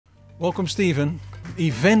Welcome, Steven.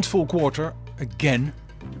 Eventful quarter again.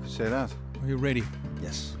 You could say that. Are you ready?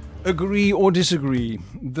 Yes. Agree or disagree?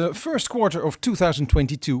 The first quarter of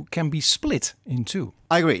 2022 can be split in two.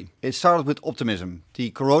 I agree. It started with optimism. The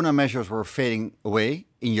corona measures were fading away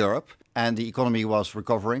in Europe and the economy was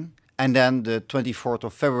recovering. And then the 24th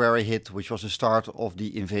of February hit, which was the start of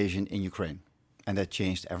the invasion in Ukraine. And that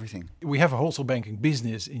changed everything. We have a wholesale banking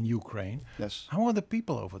business in Ukraine. Yes. How are the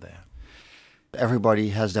people over there?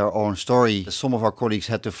 Everybody has their own story. Some of our colleagues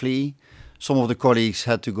had to flee. Some of the colleagues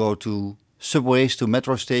had to go to subways, to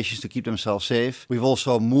metro stations to keep themselves safe. We've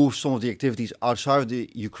also moved some of the activities outside of the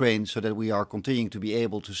Ukraine so that we are continuing to be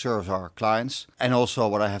able to serve our clients. And also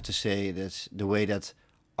what I have to say is the way that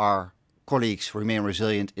our colleagues remain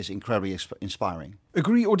resilient is incredibly inspiring.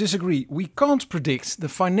 Agree or disagree? We can't predict the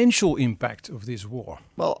financial impact of this war.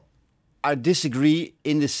 Well, I disagree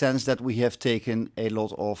in the sense that we have taken a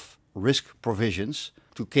lot of risk provisions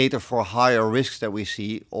to cater for higher risks that we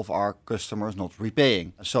see of our customers not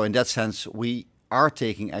repaying. So in that sense, we are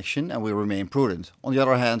taking action and we remain prudent. On the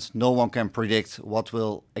other hand, no one can predict what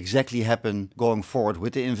will exactly happen going forward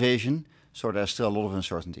with the invasion. So there's still a lot of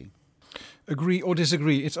uncertainty. Agree or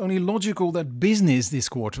disagree? It's only logical that business this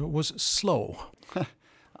quarter was slow.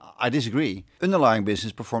 I disagree. Underlying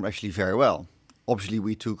business performed actually very well. Obviously,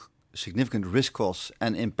 we took significant risk costs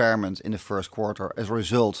and impairment in the first quarter as a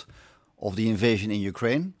result of the invasion in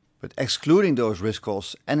Ukraine. But excluding those risk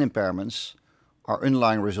costs and impairments, our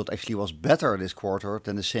underlying result actually was better this quarter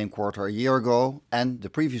than the same quarter a year ago and the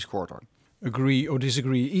previous quarter. Agree or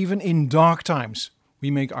disagree? Even in dark times, we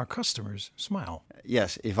make our customers smile.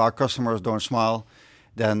 Yes, if our customers don't smile,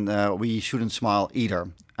 then we shouldn't smile either.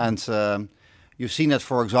 And you've seen that,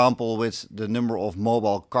 for example, with the number of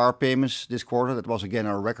mobile car payments this quarter. That was again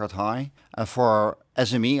a record high. And for our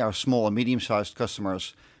SME, our small and medium-sized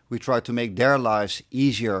customers, we try to make their lives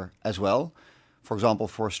easier as well. For example,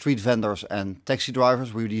 for street vendors and taxi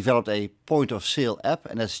drivers, we developed a point-of-sale app,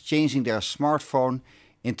 and that's changing their smartphone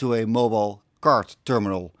into a mobile card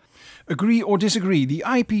terminal. Agree or disagree? The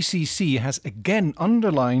IPCC has again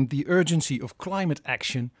underlined the urgency of climate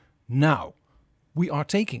action now. We are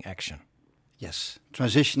taking action. Yes,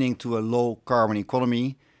 transitioning to a low-carbon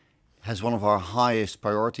economy has one of our highest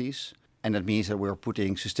priorities. And that means that we're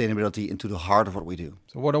putting sustainability into the heart of what we do.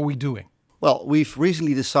 So what are we doing? Well, we've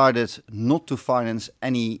recently decided not to finance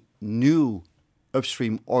any new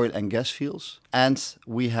upstream oil and gas fields. And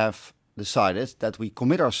we have decided that we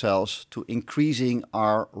commit ourselves to increasing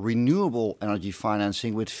our renewable energy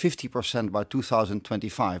financing with 50% by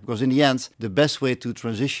 2025. Because in the end, the best way to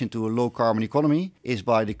transition to a low-carbon economy is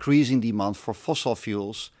by decreasing demand for fossil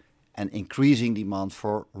fuels and increasing demand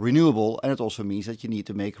for renewable. And it also means that you need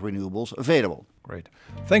to make renewables available. Great.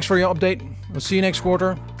 Thanks for your update. We'll see you next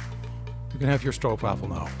quarter. You can have your stroopwafel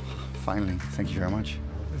now. Finally, thank you very much.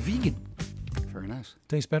 Vegan. Very nice.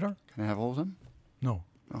 Tastes better? Can I have all of them? No.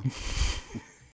 Oh.